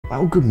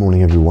Well, good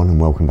morning everyone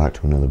and welcome back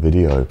to another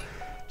video.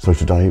 So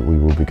today we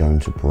will be going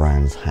to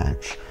Brands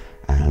Hatch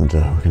and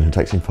we're going to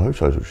take some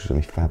photos, which is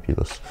going to be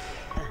fabulous.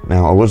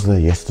 Now I was there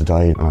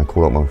yesterday and I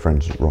called up my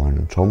friends Ryan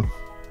and Tom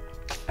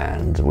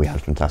and we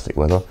had fantastic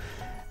weather,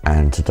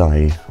 and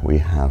today we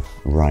have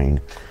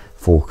rain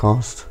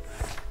forecast,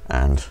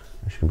 and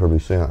as you can probably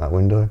see out that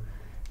window,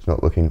 it's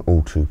not looking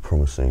all too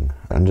promising.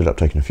 I ended up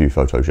taking a few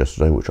photos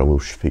yesterday, which I will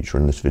feature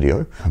in this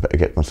video. I better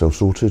get myself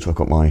sorted. I've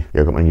got my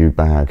new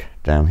bag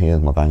down here,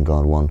 my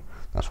Vanguard one.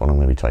 That's what I'm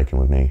going to be taking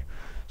with me.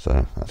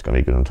 So that's going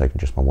to be good. I'm taking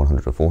just my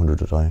 100 to 400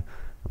 today, and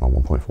my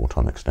 1.4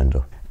 ton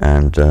extender.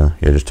 And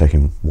yeah, just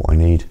taking what I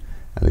need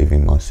and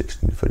leaving my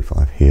 16 to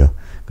 35 here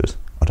because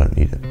I don't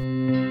need it.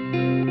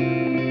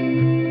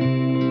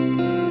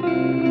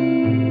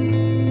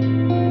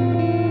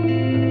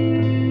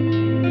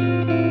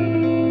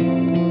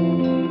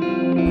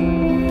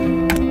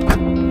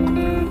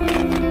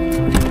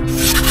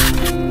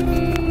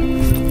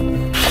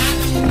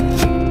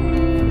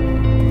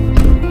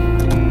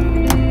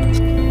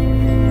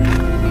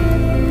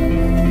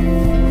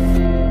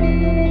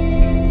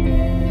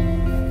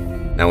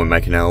 Now we're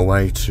making our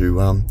way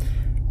to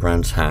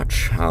Brands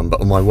Hatch, but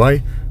on my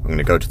way I'm going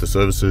to go to the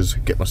services,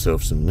 get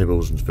myself some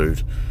nibbles and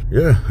food,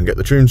 yeah, and get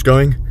the tunes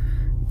going,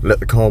 let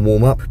the car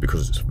warm up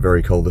because it's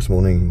very cold this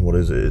morning. What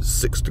is it? It's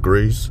 6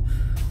 degrees.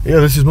 Yeah,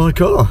 this is my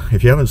car.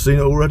 If you haven't seen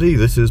it already,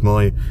 this is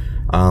my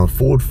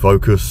Ford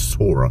Focus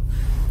Tourer.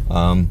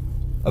 A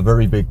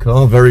very big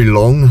car, very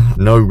long,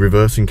 no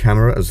reversing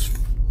camera as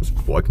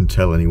what I can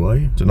tell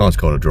anyway. It's a nice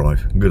car to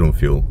drive, good on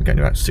fuel. I'm getting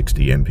about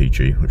 60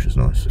 mpg, which is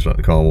nice. Just let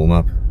the car warm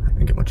up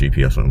and get my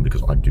GPS on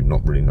because I do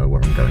not really know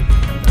where I'm going.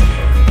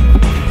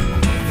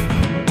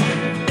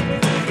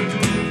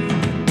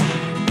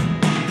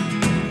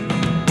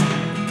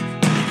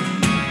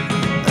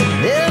 I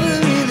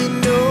never really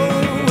know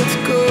what's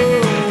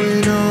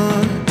going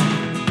on.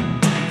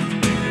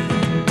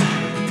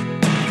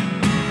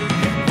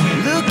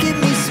 Look at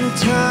me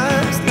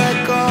sometimes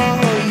like all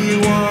you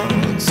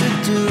want to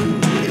do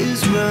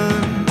is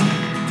run.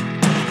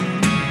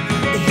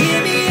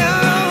 Hear me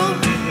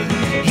out,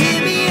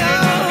 hear me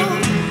out.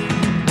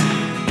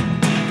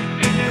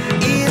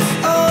 It's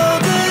all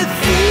the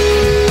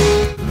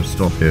things. I'm gonna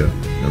stop here,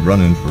 I'm gonna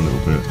run in for a little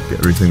bit, get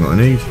everything that I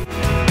need.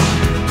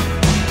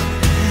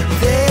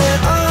 There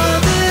are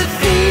the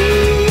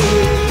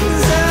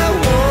things I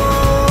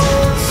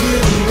want to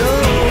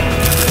know.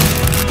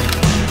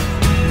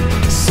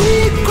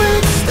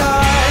 Secret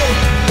start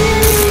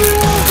in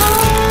your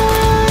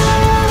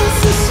heart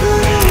so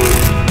slow.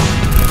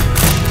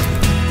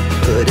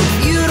 But if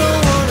you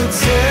don't want to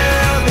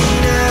tell me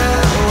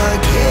now, I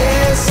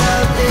guess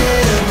I'll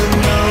never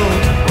know.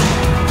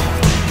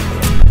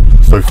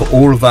 So for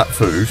all of that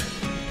food,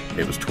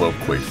 it was 12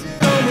 quid.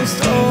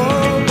 Almost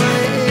all my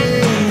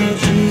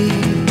energy.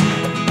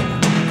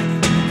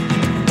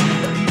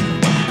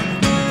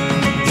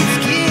 It's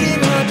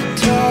getting hard to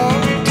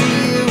talk to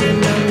you,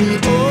 and I'm the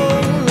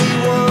only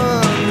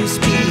one who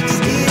speaks.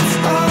 It's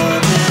all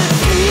the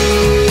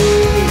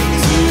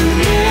things you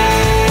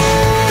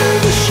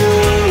never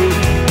show.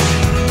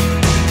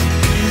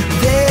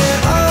 There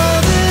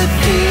are the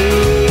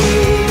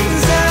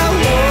things I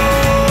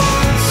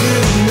want to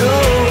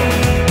know.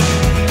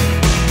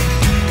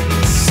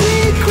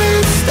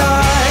 Secret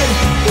start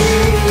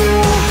in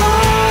your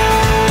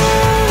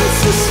heart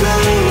so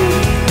slow.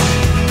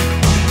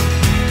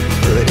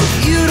 But if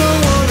you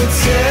don't want to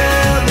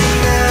tell me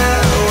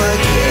now, I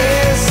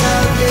guess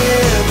I'll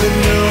never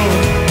know.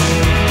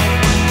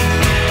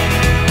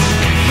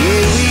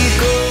 Here we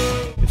go.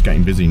 It's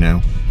getting busy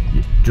now.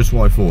 Just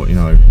what I thought, you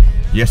know,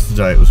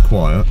 yesterday it was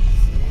quiet,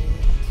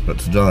 but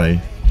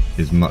today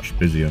is much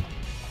busier.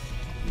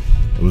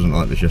 It wasn't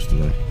like this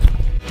yesterday. You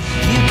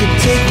can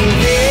take me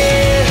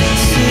there to.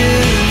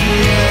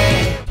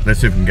 Let's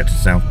see if we can get to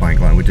South Bank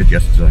like we did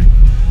yesterday.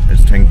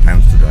 It's £10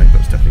 today,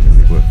 but it's definitely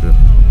going to be worth it.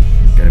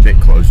 Get a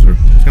bit closer.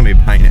 It's going to be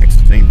a pain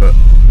exiting, but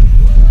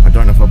I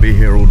don't know if I'll be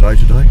here all day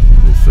today.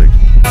 We'll see.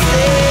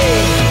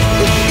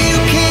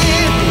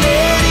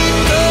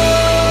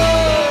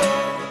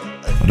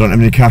 I don't have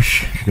any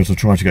cash because I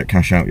tried to get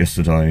cash out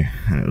yesterday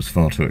and it was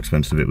far too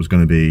expensive. It was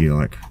going to be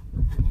like,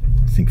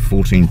 I think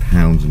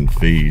 £14 in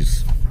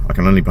fees. I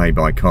can only pay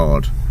by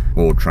card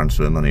or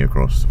transfer money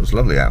across. It's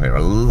lovely out here. I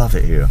love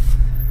it here.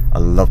 I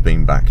love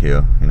being back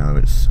here. You know,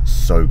 it's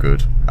so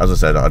good. As I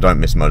said, I don't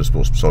miss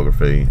motorsports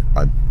photography.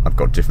 I've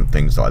got different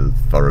things that I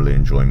thoroughly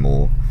enjoy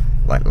more,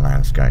 like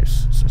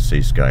landscapes,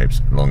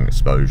 seascapes, long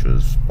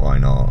exposures,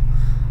 fine art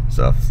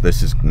stuff.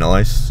 This is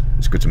nice.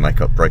 It's good to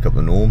break up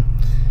the norm,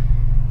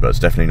 but it's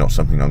definitely not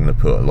something I'm going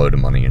to put a load of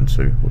money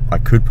into. I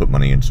could put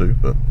money into,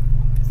 but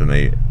for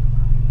me,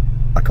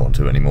 I can't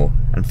do anymore,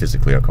 and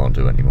physically I can't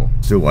do anymore.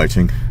 Still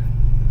waiting.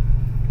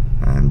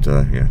 And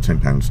yeah,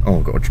 £10. Oh,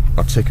 I've got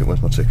a ticket.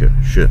 Where's my ticket?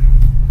 Shit.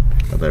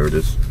 Oh, there it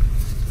is.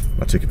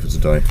 My ticket for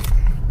today.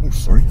 Oh,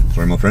 sorry.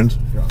 Sorry, my friend.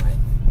 Right, mate.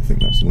 I think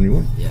that's the one you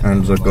want. Yeah,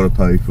 and I've got to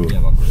pay for...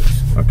 Yeah, my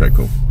brothers. Okay,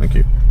 cool. Thank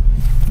you.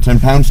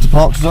 £10 to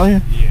park today?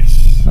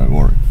 Yes. Don't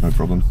worry. No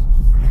problem.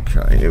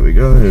 Okay, here we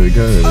go, here we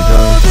go, here we All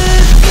go. the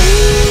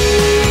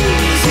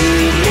things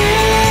you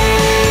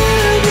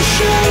never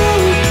show.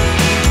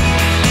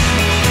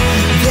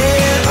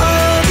 There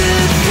are the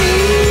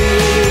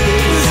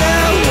things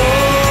I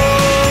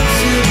want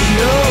to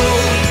know.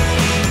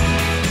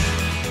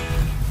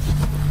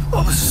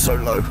 Oh, this is so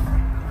low.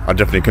 I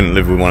definitely couldn't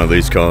live with one of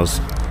these cars.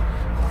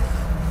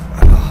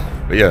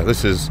 But yeah,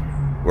 this is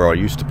where I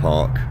used to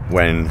park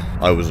when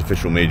I was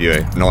official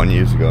media 9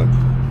 years ago.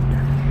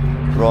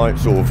 Right,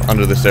 sort of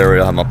under this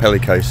area, I have my pelly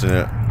case in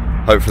it.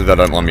 Hopefully they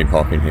don't mind me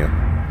parking here.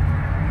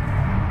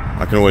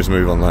 I can always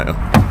move on later.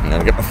 I'm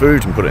gonna get my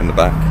food and put it in the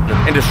back.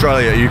 In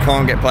Australia, you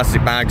can't get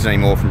plastic bags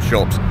anymore from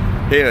shops.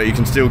 Here, you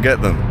can still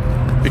get them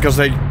because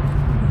they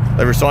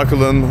recycle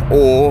them,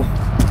 or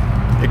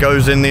it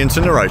goes in the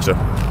incinerator.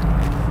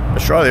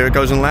 Australia, it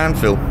goes in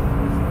landfill.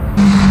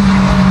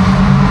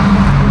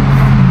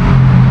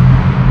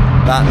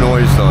 That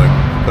noise though,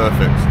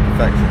 perfect,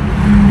 perfection.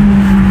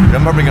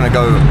 I'm probably going to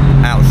go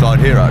outside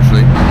here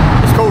actually.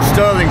 It's called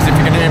Sterling's if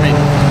you can hear me.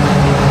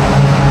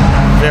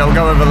 Yeah, I'll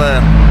go over there.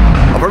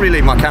 I'll probably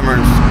leave my camera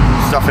and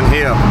stuff in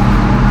here.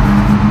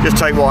 Just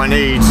take what I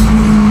need.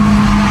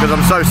 Because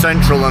I'm so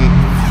central and,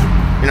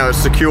 you know, it's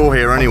secure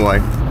here anyway.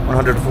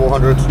 100 to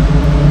 400.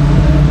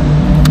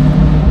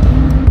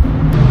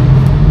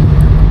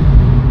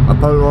 A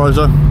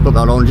polarizer, put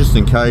that on just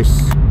in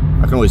case.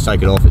 I can always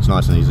take it off, it's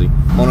nice and easy.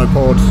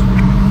 Monopod.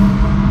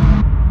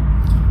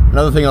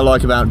 Another thing I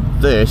like about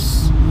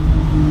this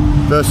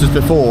versus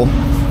before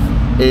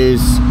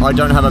is I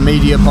don't have a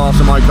media pass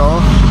in my car,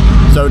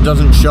 so it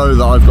doesn't show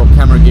that I've got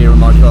camera gear in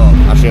my car.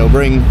 Actually, I'll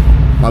bring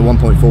my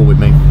 1.4 with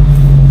me.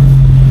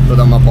 Put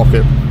that in my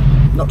pocket.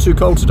 Not too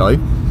cold today,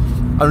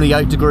 only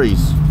 8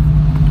 degrees.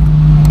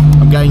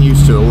 I'm getting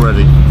used to it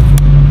already.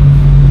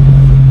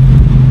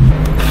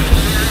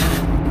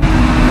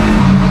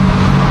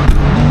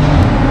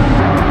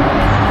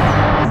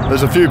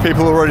 There's a few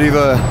people already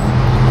there.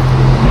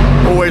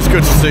 Always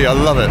good to see, I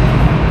love it.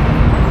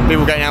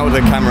 People getting out with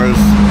their cameras.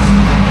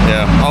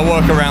 Yeah, I'll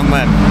work around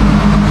them.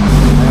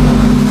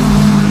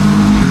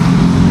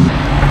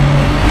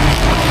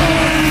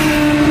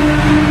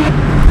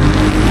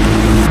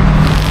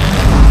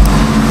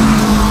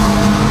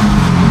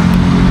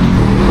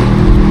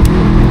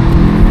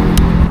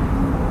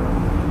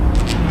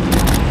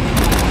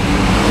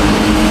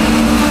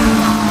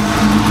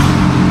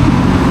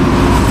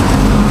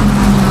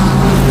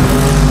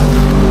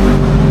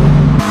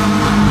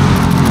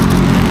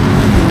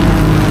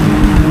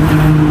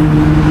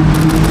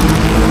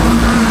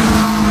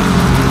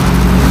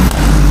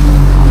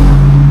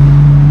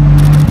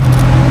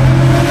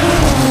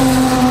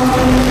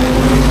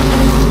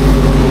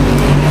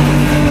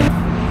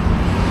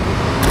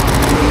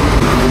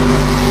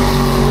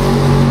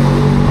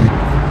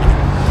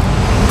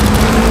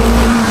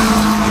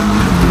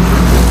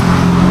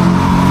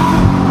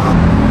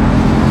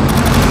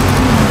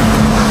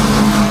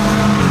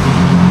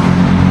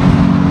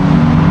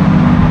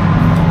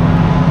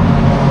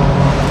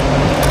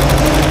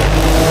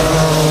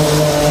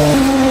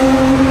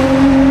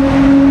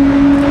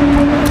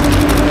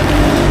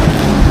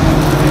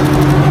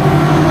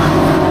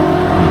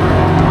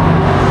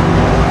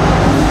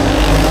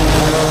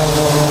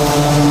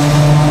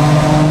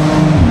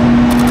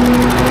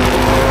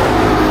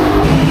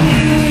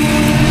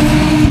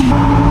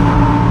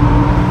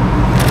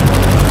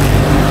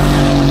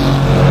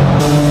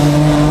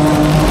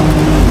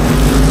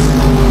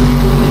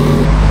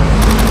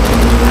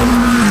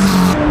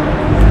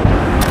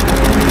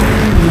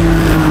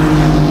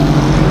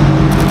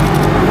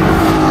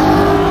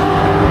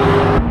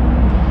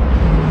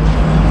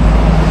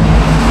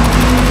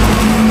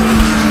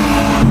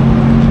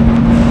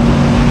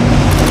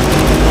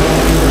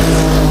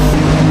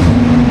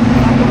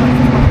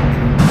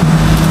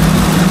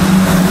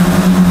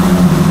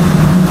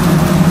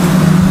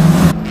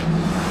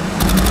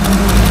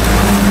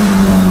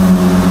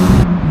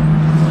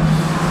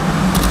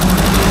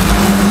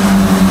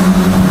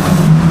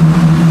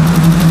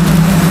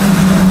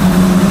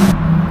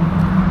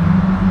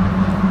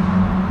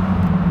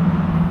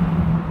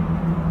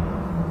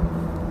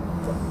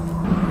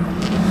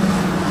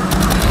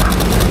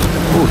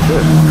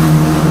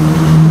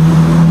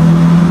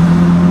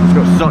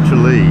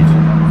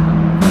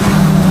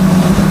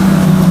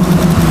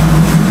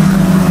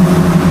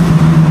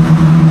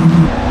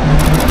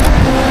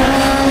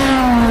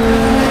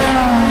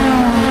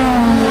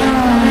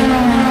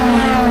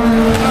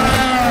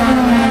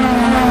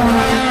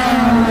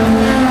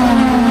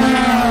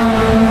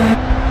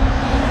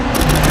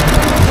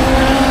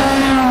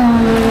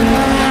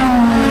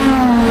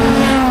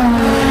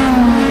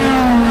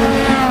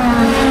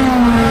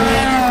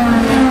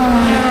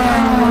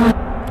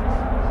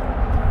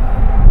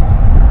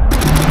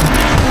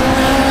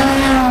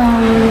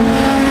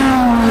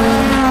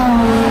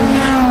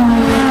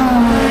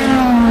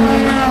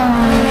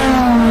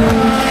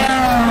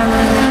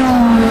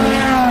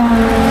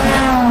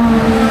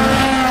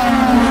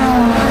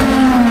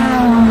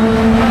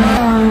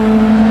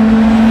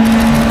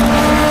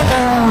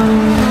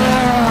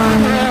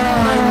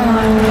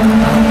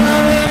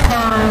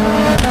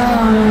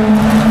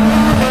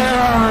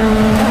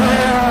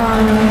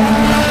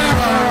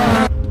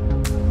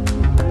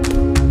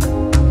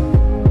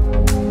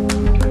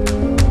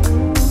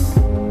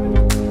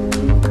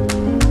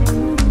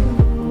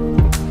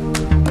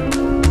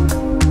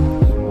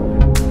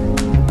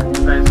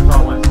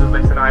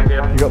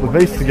 the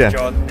beast again.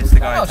 John, it's the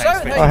guy who takes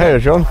pictures. Oh, hey,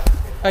 John.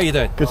 How you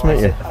doing? Good to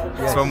meet you.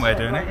 It's one way of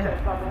doing it.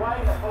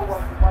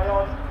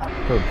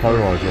 Put a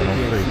polarizer on,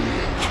 I'll see.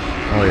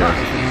 Oh, yeah.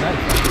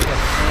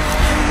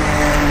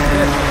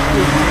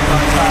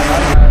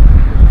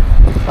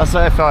 That's the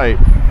F8.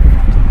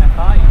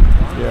 F8?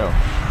 Yeah.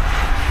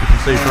 You can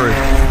see through.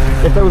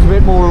 If there was a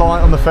bit more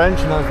light on the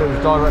fence, you know, if there was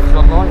direct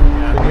sunlight,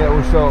 then yeah, it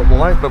would show up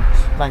white, but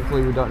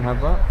thankfully we don't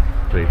have that.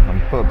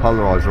 I'm put a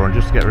polarizer on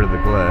just to get rid of the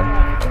glare.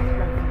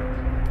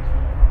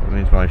 That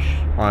means my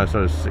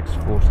ISO is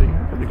 640,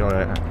 probably go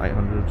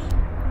 800s,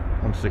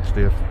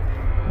 160th,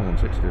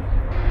 160th.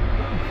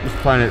 Just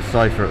playing it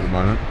safer at the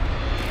moment.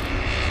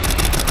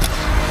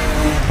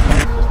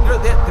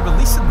 They're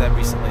releasing them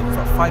recently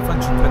for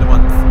 £500 a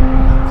month.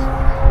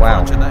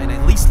 Wow.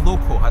 At least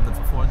Loco had them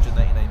for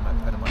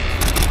 £499 a month.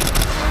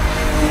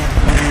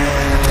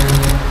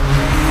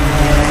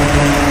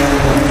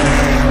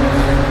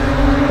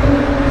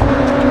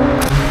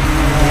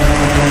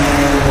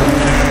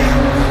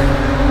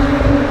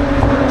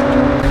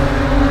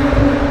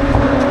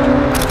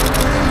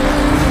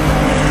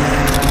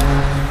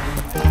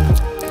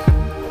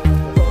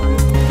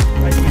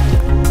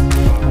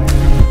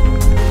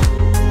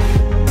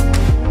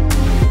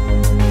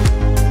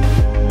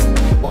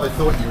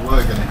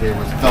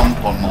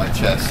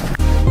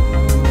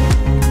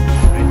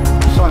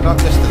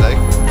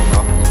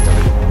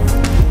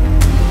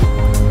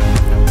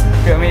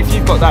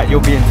 That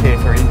you'll be in tier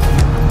 3.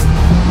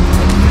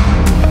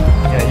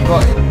 Yeah, you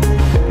got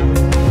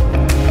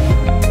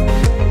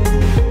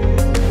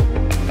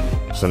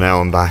it. So now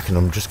I'm back and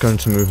I'm just going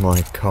to move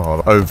my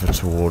car over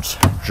towards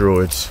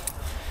Droids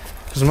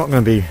because I'm not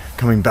going to be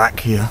coming back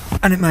here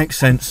and it makes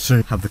sense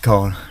to have the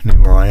car near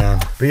where I am.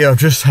 But yeah, I've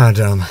just had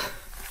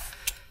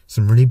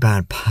some really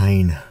bad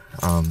pain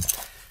in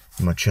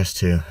my chest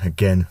here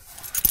again.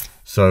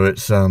 So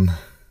it's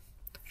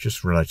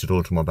just related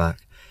all to my back.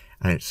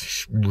 And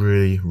it's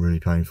really,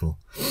 really painful.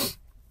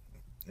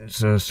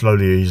 It's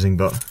slowly easing,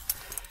 but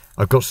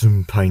I've got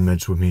some pain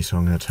meds with me, so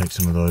I'm going to take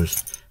some of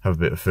those, have a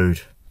bit of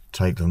food,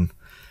 take them,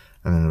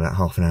 and then about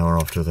half an hour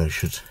after they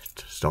should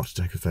start to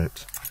take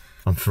effect.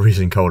 I'm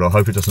freezing cold. I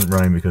hope it doesn't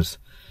rain because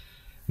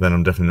then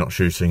I'm definitely not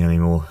shooting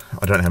anymore.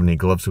 I don't have any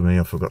gloves with me.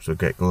 I forgot to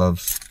get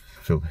gloves.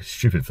 I feel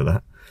stupid for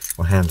that.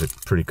 My hands are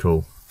pretty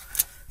cool.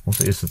 What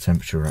is the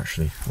temperature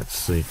actually? Let's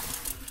see.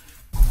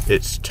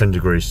 It's 10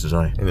 degrees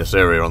today. In this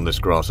area on this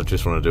grass, I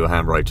just want to do a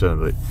handbrake turn,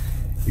 but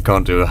you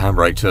can't do a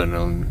handbrake turn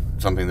on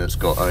something that's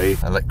got a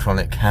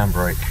electronic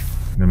handbrake.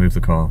 I'm going to move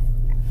the car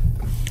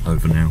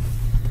over now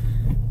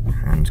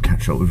and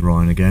catch up with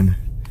Ryan again,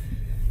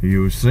 who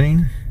you have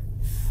seen,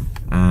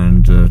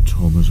 and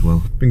Tom as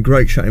well. Been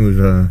great chatting with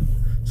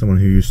someone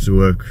who used to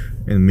work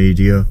in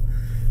media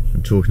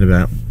and talking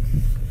about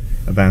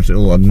it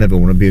all. I'd never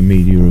want to be a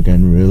media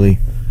again, really.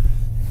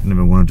 I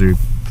never want to do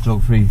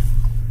photography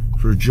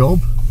for a job,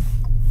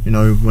 you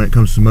know, when it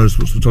comes to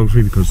motorsports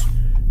photography, because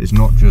it's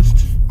not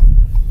just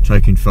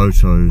taking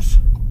photos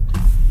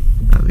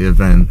at the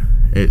event,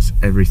 it's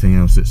everything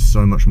else. It's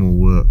so much more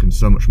work and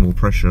so much more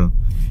pressure.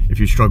 If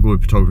you struggle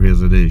with photography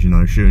as it is, you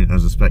know, shooting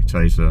as a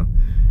spectator,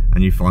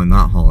 and you find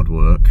that hard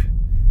work,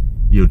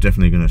 you're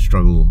definitely going to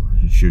struggle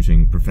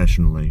shooting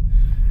professionally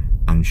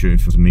and shooting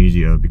for the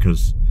media,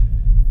 because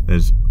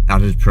there's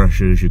added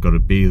pressures. You've got to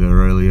be there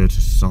earlier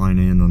to sign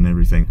in on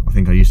everything. I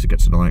think I used to get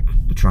to like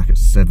the track at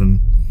 7.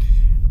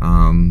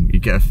 You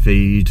get a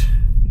feed,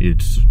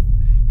 you'd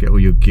get all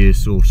your gear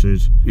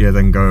sorted. Yeah,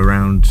 then go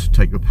around,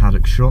 take your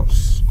paddock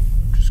shots.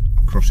 Just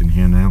crossing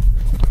here now.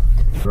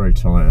 Very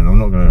tight, and I'm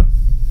not going to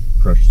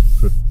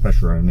put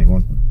pressure on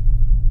anyone.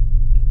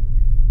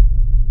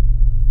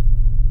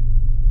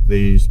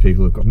 These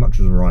people have got as much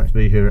as a right to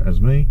be here as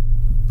me.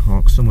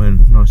 Park somewhere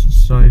nice and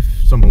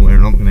safe, somewhere where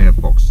I'm not going to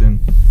get boxed in.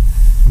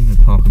 I'm going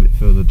to park a bit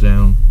further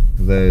down.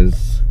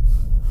 There's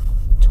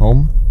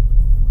Tom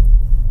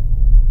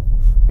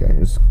getting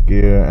his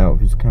gear out of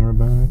his camera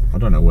bag. I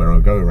don't know where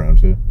I'll go around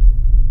here.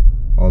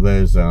 Oh,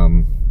 there's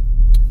Ryan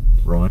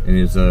in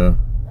his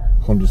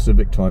Honda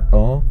Civic Type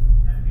R.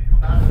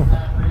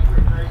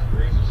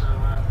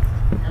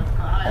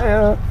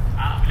 Yeah.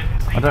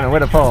 I don't know where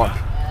to park.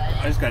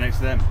 I just go next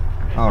to them.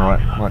 Alright,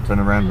 might turn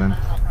around then.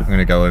 I'm going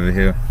to go over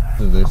here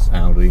to this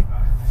Audi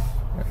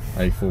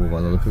A4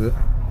 by the look of it.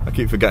 I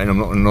keep forgetting I'm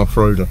not an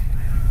off-roader.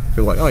 I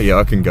feel like, oh yeah,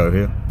 I can go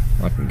here.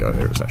 I can go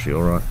here, it's actually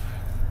alright.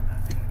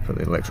 Put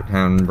the electric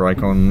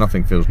handbrake on.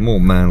 Nothing feels more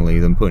manly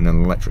than putting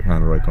an electric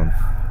handbrake on.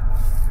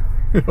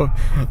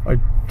 I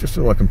just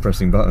feel like I'm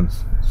pressing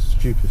buttons. It's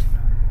stupid.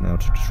 Now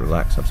to just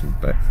relax,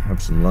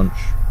 have some lunch.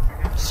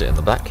 Sit in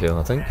the back here,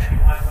 I think.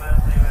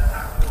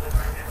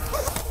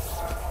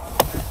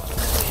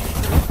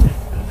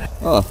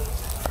 Ah,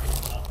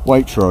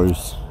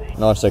 Waitrose.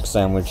 Nice egg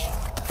sandwich.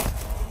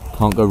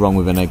 Can't go wrong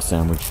with an egg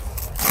sandwich.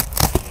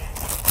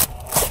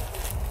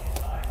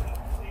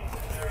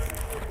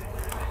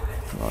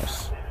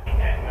 Nice.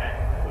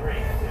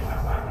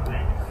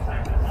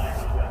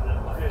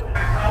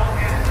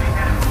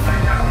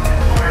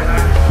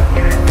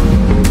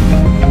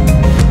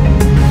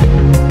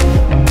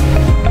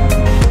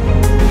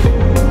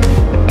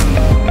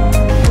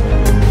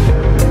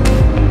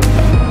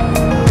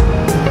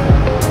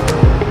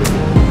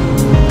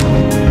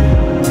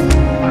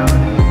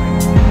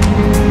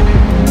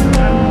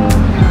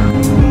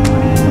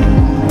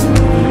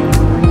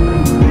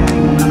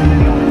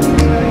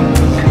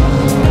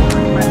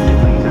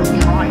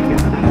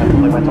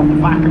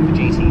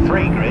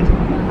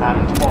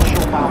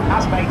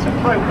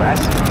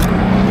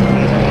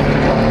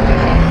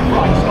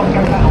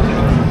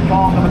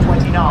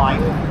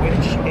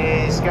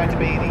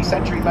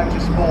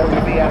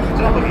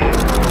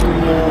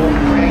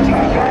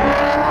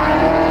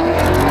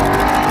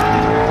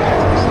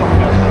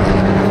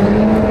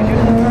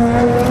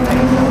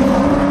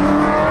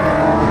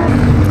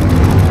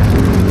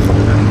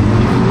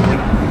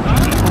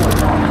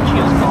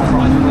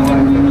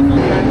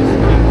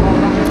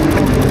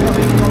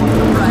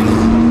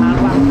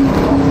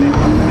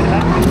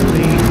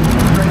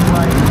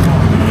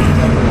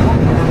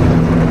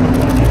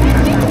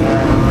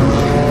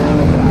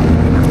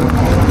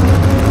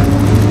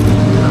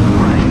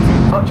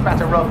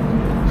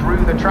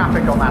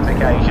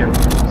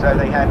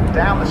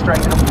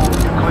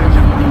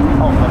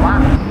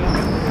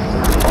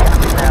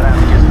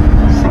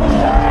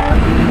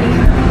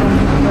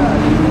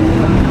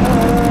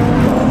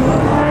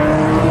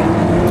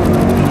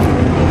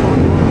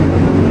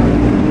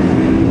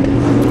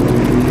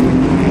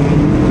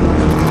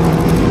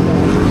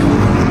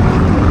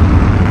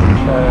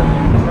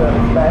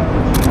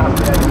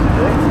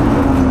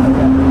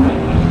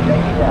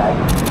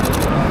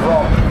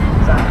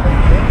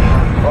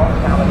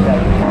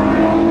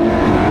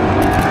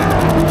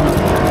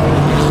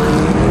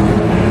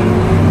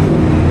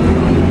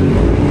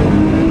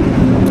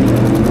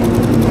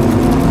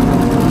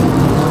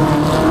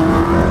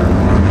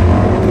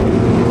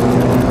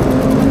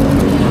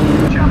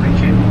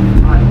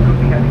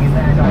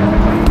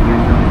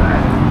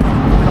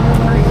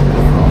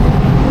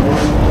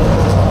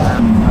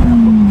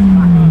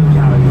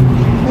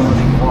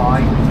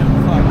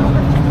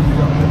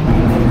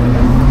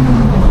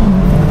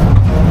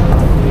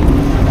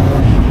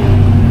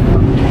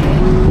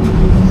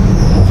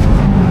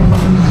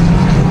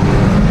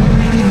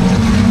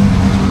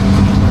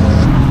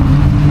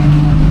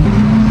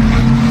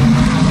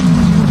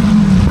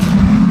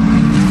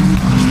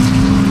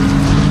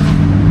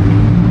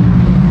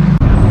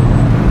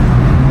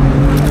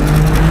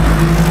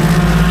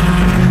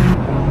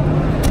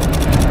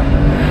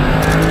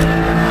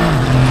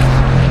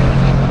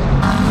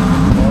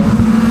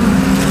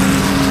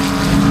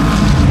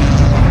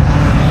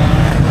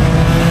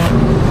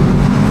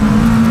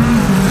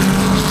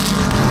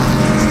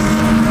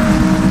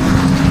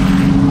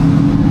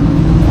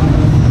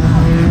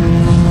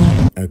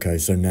 Okay,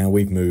 so now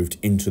we've moved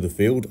into the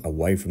field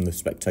away from the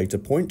spectator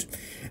point,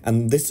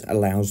 and this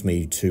allows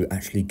me to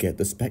actually get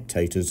the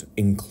spectators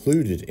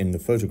included in the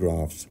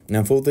photographs.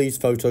 Now for these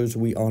photos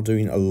we are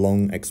doing a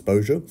long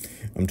exposure.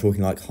 I'm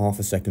talking like half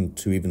a second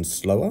to even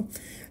slower.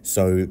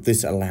 So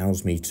this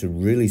allows me to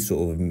really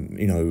sort of,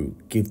 you know,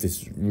 give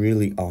this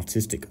really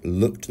artistic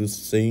look to the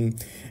scene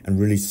and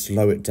really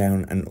slow it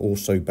down, and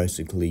also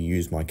basically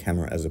use my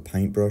camera as a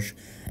paintbrush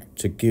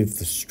to give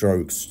the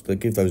strokes, to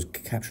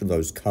capture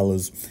those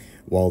colors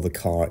while the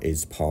car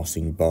is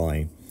passing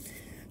by.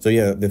 So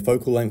yeah, the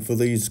focal length for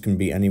these can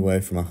be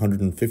anywhere from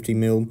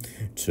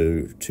 150mm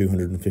to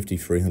 250,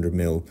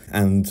 300mm.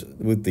 And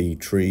with the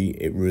tree,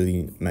 it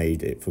really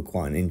made it for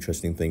quite an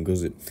interesting thing,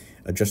 because it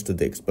adjusted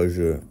the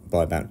exposure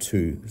by about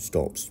 2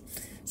 stops.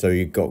 So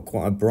you've got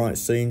quite a bright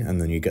scene,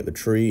 and then you get the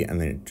tree, and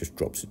then it just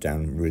drops it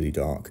down really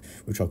dark,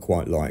 which I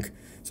quite like.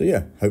 So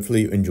yeah,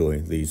 hopefully you enjoy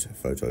these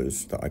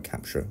photos that I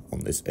capture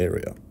on this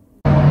area.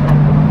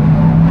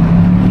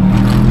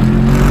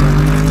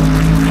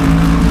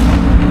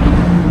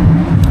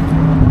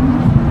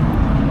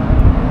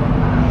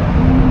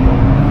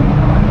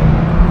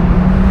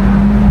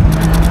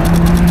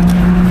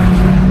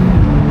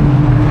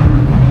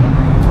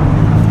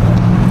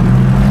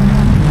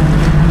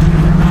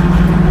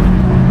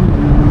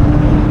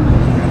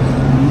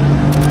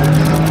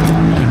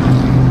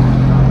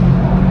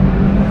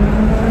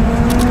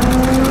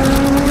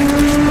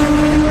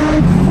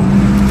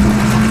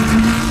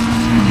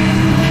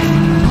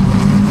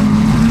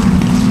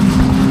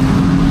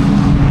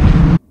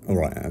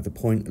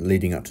 Point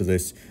leading up to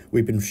this,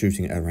 we've been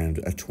shooting at around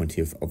a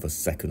 20th of a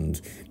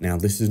second. Now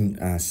this isn't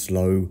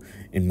slow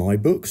in my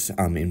books.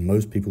 In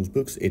most people's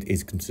books it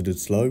is considered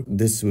slow.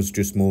 This was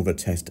just more of a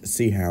test to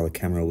see how the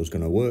camera was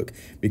going to work,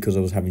 because I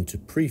was having to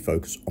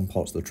pre-focus on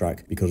parts of the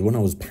track, because when I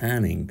was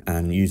panning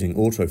and using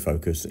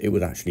autofocus, it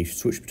would actually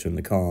switch between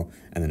the car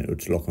and then it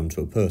would lock onto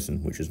a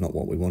person, which is not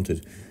what we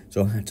wanted.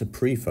 So I had to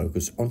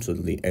pre-focus onto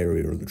the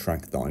area of the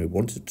track that I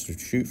wanted to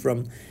shoot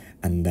from,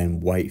 and then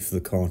wait for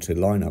the car to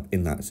line up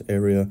in that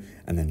area,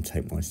 and then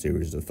take my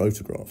series of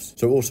photographs.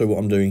 So also what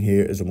I'm doing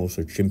here is I'm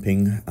also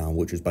chimping,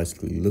 which is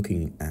basically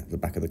looking at the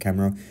back of the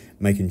camera,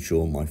 making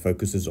sure my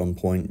focus is on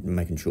point,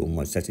 making sure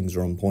my settings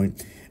are on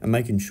point, and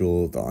making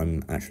sure that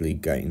I'm actually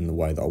getting the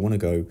way that I want to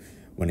go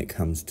when it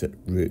comes to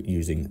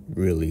using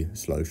really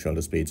slow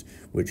shutter speeds,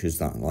 which is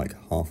that like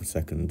half a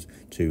second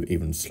to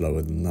even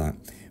slower than that,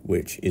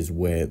 which is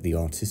where the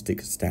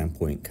artistic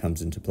standpoint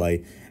comes into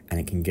play, and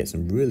it can get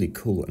some really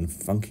cool and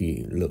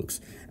funky looks,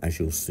 as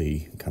you'll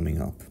see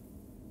coming up.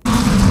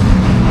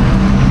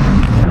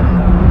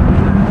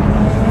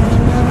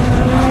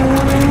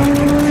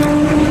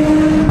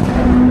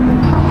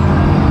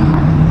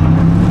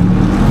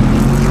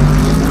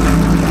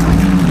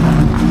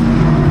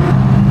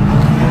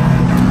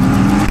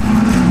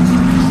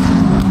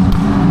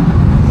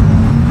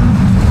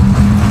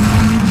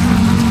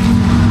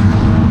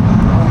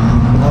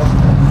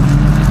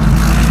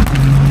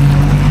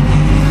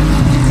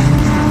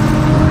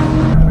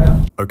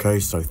 Okay,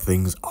 so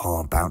things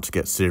are about to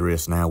get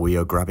serious now. We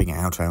are grabbing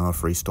out our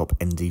freestop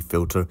ND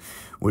filter,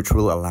 which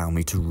will allow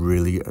me to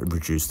really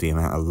reduce the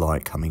amount of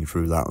light coming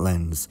through that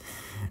lens.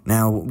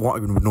 Now, what I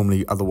would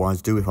normally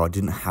otherwise do if I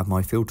didn't have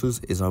my filters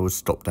is I would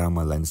stop down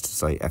my lens to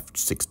say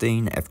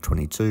f16,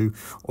 f22,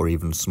 or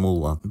even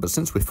smaller. But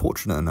since we're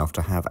fortunate enough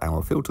to have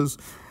our filters,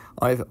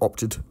 I've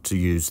opted to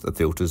use the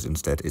filters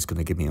instead. It's going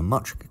to give me a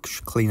much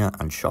cleaner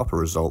and sharper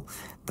result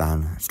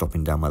than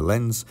stopping down my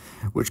lens,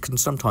 which can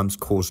sometimes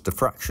cause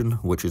diffraction,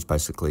 which is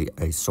basically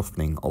a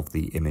softening of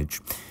the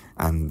image,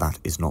 and that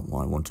is not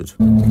what I wanted.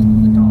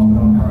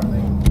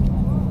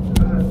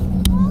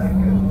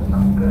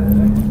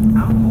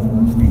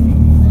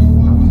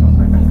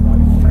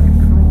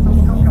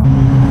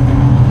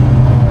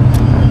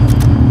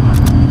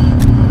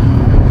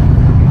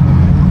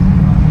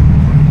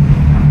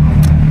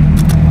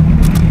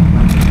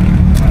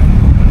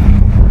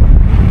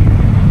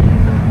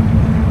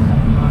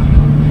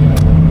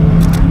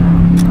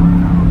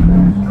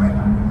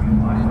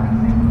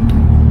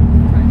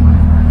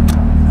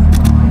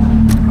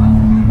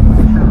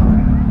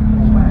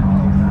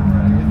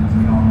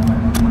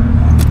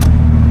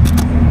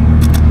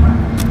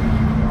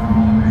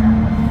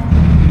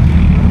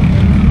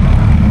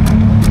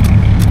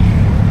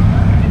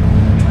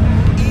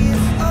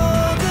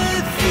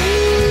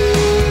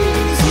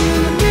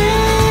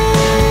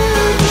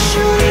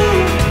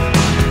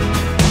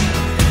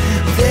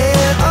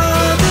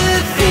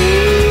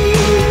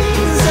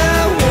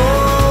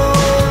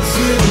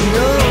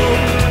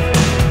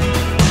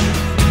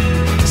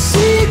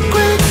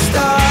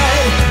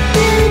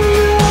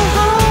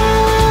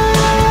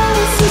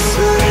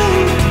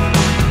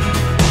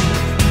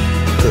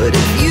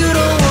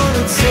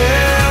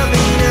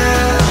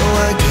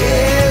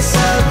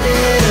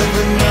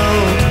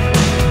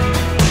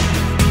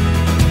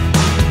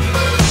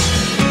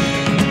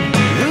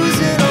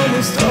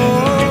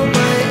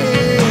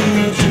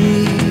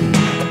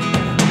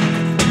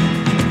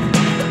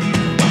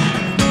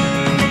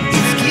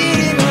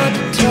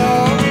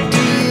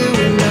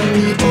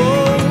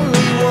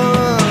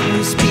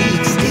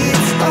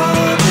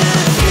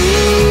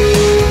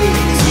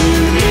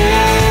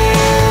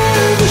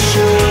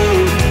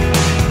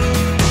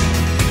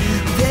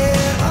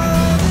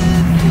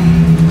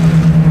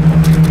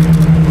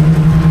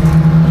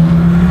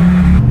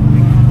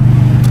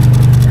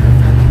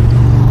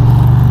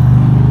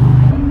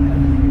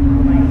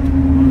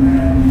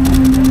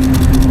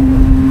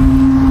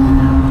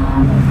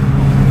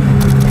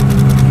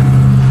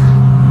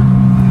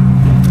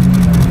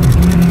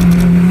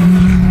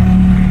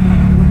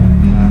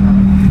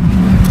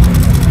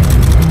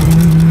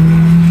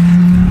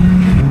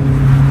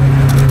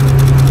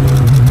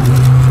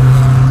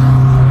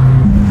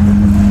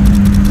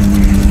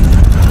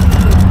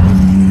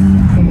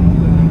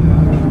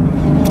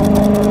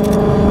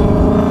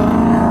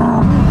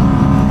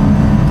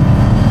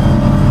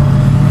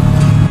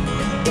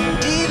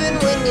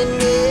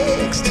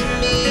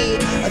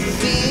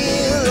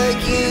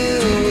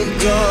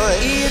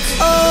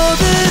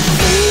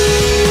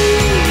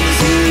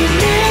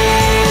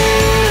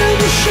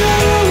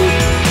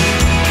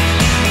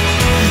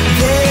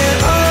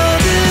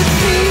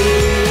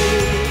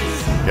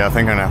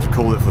 think I'm gonna have to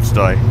call it for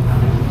today.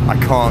 I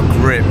can't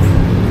grip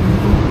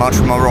much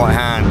with my right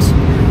hand.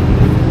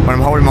 When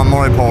I'm holding my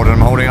monopod and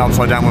I'm holding it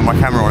upside down with my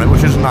camera on it,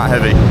 which isn't that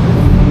heavy,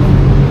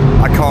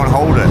 I can't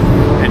hold it.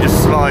 It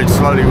just slides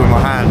slowly with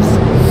my hands.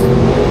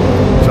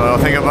 So I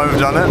think I've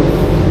overdone it.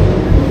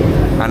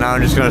 And now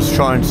I'm just going to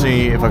try and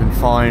see if I can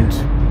find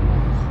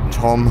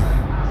Tom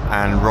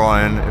and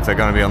Ryan, if they're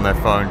going to be on their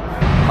phone.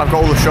 I've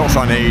got all the shots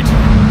I need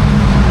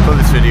for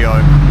this video,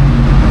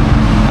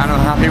 and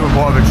I'm happy with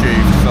what I've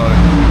achieved, so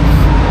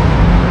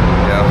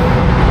yeah.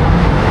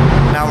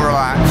 Now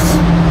relax.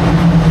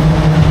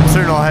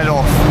 Soon I'll head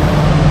off.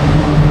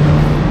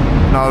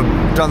 No,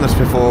 I've done this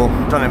before,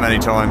 done it many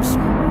times.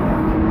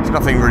 It's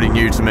nothing really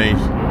new to me.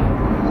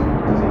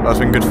 But it's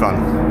been good fun.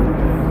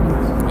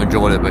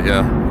 Enjoyed it, but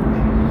yeah,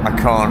 I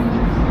can't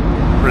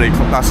really,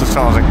 that's as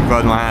far as I can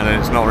close my hand, and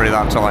it's not really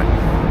that tight.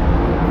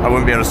 I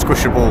wouldn't be able to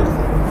squish a ball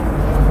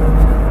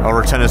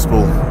or a tennis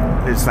ball.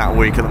 It's that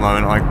weak at the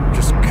moment, I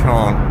just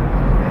can't.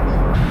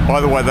 By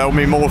the way, there'll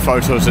be more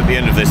photos at the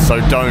end of this, so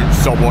don't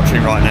stop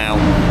watching right now.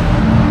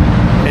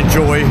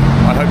 Enjoy,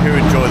 I hope you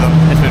enjoy them.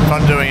 It's been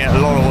fun doing it, a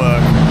lot of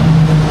work,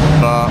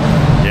 but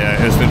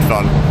yeah, it's been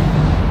fun.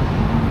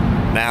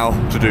 Now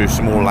to do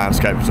some more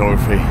landscape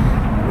photography,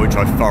 which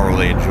I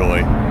thoroughly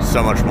enjoy.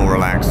 So much more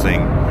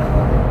relaxing.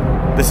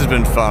 This has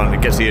been fun,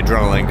 it gets the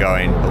adrenaline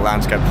going, but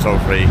landscape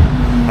photography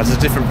has a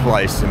different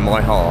place in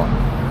my heart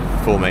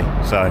for me.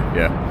 So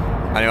yeah,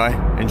 anyway,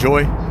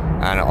 enjoy,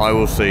 and I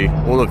will see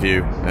all of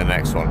you in the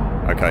next one.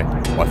 Okay,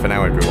 bye for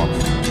now everyone.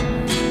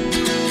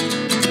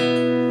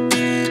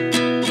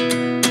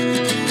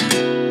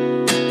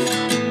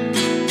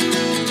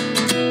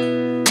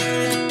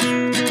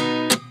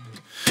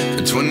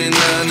 At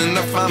 29 and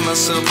I find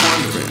myself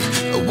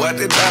wondering what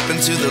did happen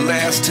to the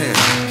last 10.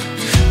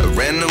 I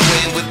ran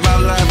away with my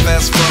life,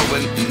 fast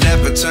forward,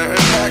 never turn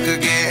back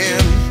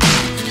again.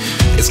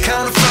 It's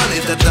kind of funny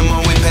that the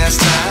more we pass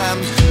time,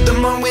 the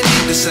more we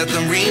need to set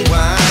them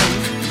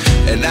rewind.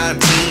 And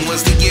 19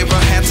 was the year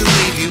I had to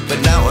leave you,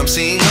 but now I'm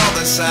seeing all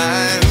the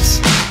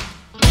signs.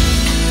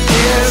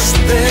 Is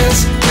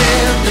this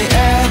really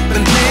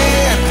happening?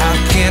 I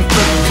can't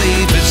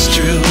believe it's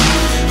true.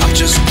 I'm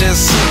just as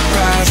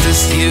surprised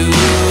as you.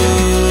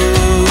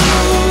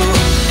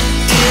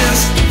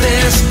 Is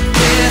this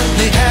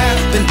really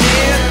happening?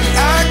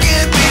 I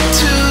can't be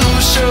too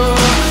sure,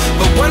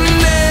 but one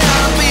day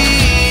I'll be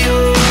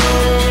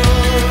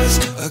yours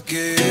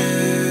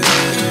again.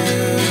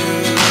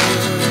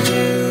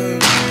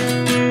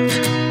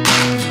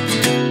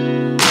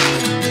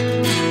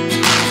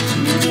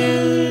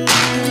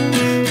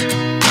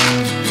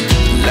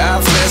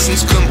 Life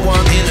lessons come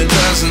one in a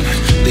dozen,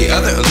 the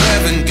other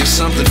 11 give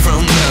something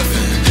from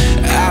nothing.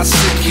 I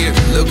sit here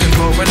looking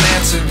for an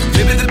answer.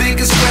 Maybe the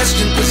biggest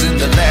question was in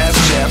the last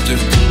chapter.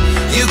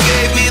 You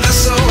gave me the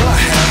soul I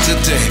have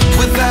today.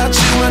 Without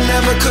you I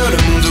never could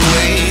have moved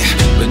away.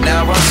 But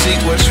now I see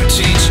what you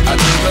teach. I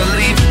do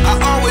believe I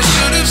always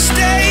should have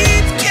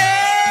stayed.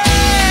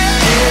 Yeah.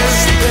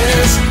 Is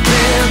this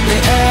really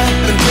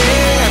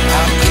happening?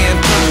 I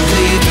can't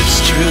believe it's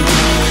true.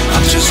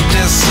 I'm just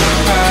as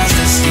surprised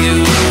as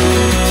you.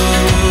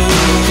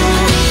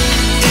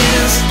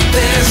 Is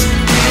this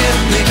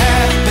really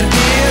happening?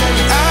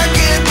 I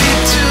can't be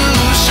too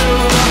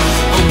sure,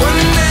 but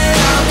one day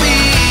I'll be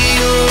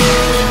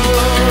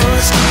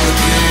yours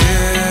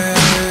again.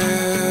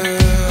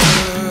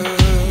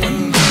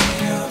 One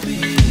day I'll be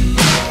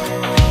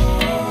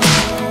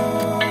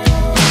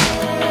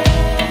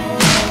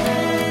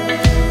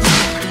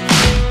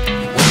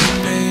One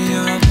day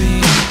I'll be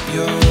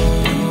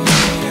yours.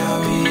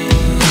 I'll be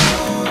yours.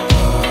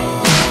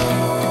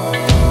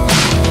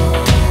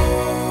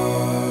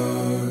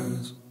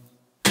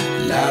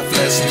 Life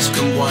lessons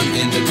come one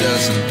in a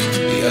dozen,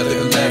 the other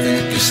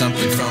 11 give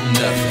something from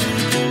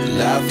nothing.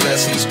 Life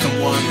lessons come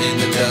one in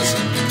a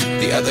dozen,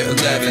 the other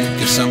 11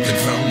 give something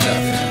from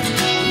nothing.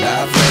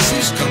 Life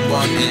lessons come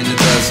one in a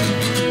dozen,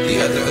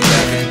 the other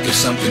 11 give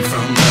something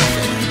from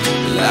nothing.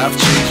 Life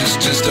changes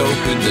just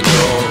open the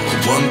door.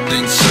 One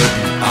thing's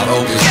certain, I'll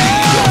always be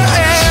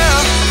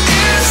yours.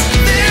 Is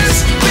this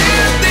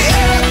really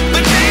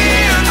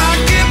happening? I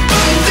can't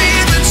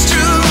believe it's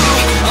true.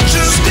 I'm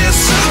just as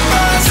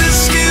surprised as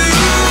you.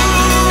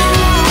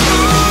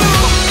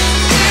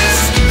 Is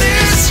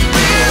this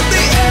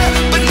really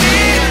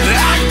happening?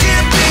 I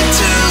can't be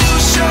too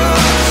sure,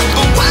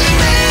 but one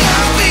day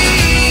I'll be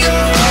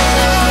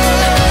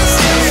yours.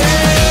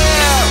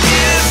 Yeah.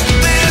 Is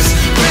this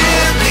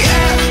really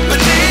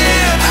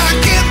happening? I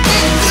can't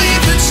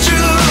believe it's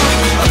true.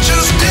 I'm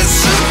just as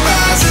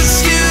surprised as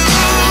you.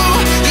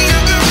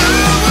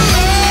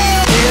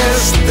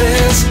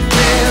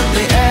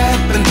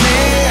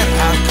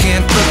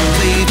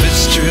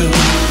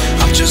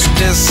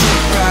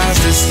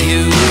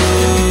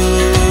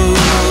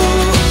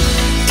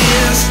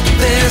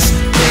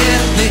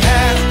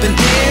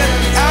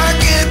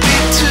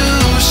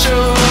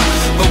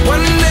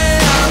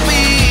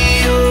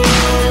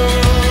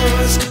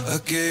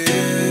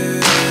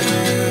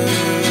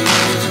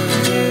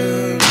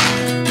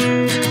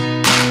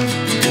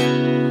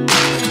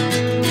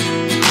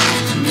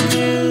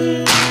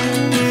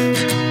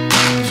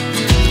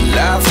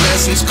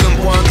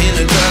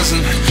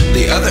 dozen.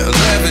 The other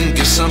 11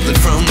 get something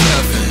from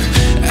nothing.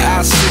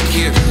 I sit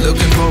here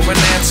looking for an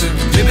answer.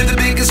 Maybe the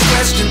biggest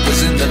question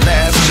was in the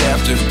last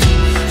chapter.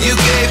 You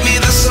gave me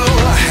the soul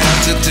I have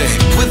today.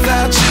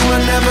 Without you I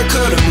never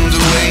could have moved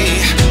away.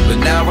 But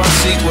now I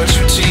see what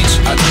you teach.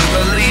 I do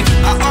believe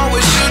I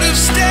always should have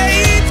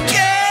stayed.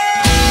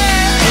 Yeah.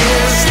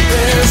 Is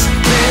this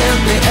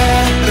really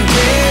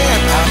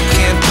happening? I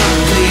can't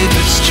believe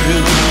it's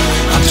true.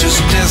 I'm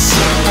just as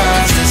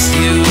surprised as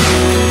you.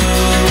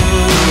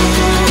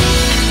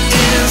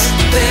 Is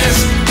this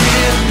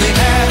really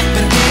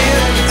happening?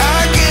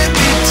 I can't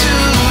be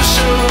too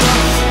sure,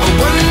 but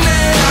one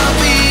day I'll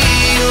be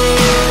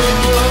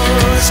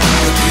yours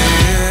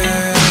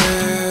again.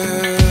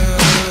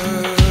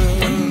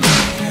 One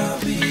day I'll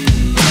be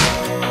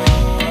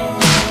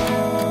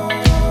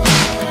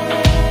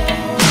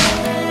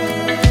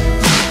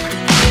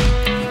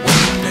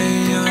One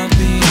day I'll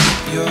be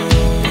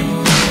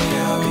yours.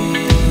 I'll be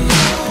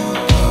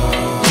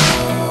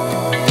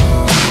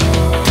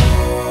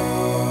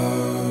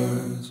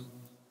yours.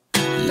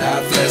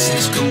 Life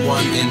lessons come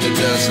one in a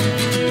dozen.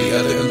 The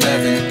other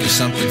 11 get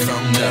something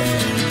from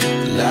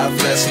nothing. Life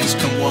lessons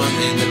come one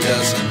in a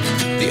dozen.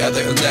 The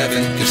other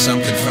 11 get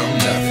something from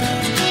nothing.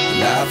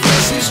 Life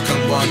lessons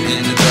come one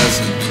in a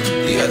dozen.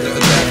 The other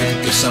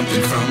 11 get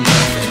something from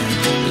nothing.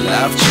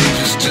 Life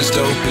changes just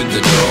open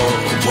the door.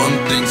 One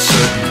thing's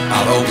certain,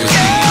 I'll always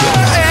be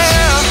yours.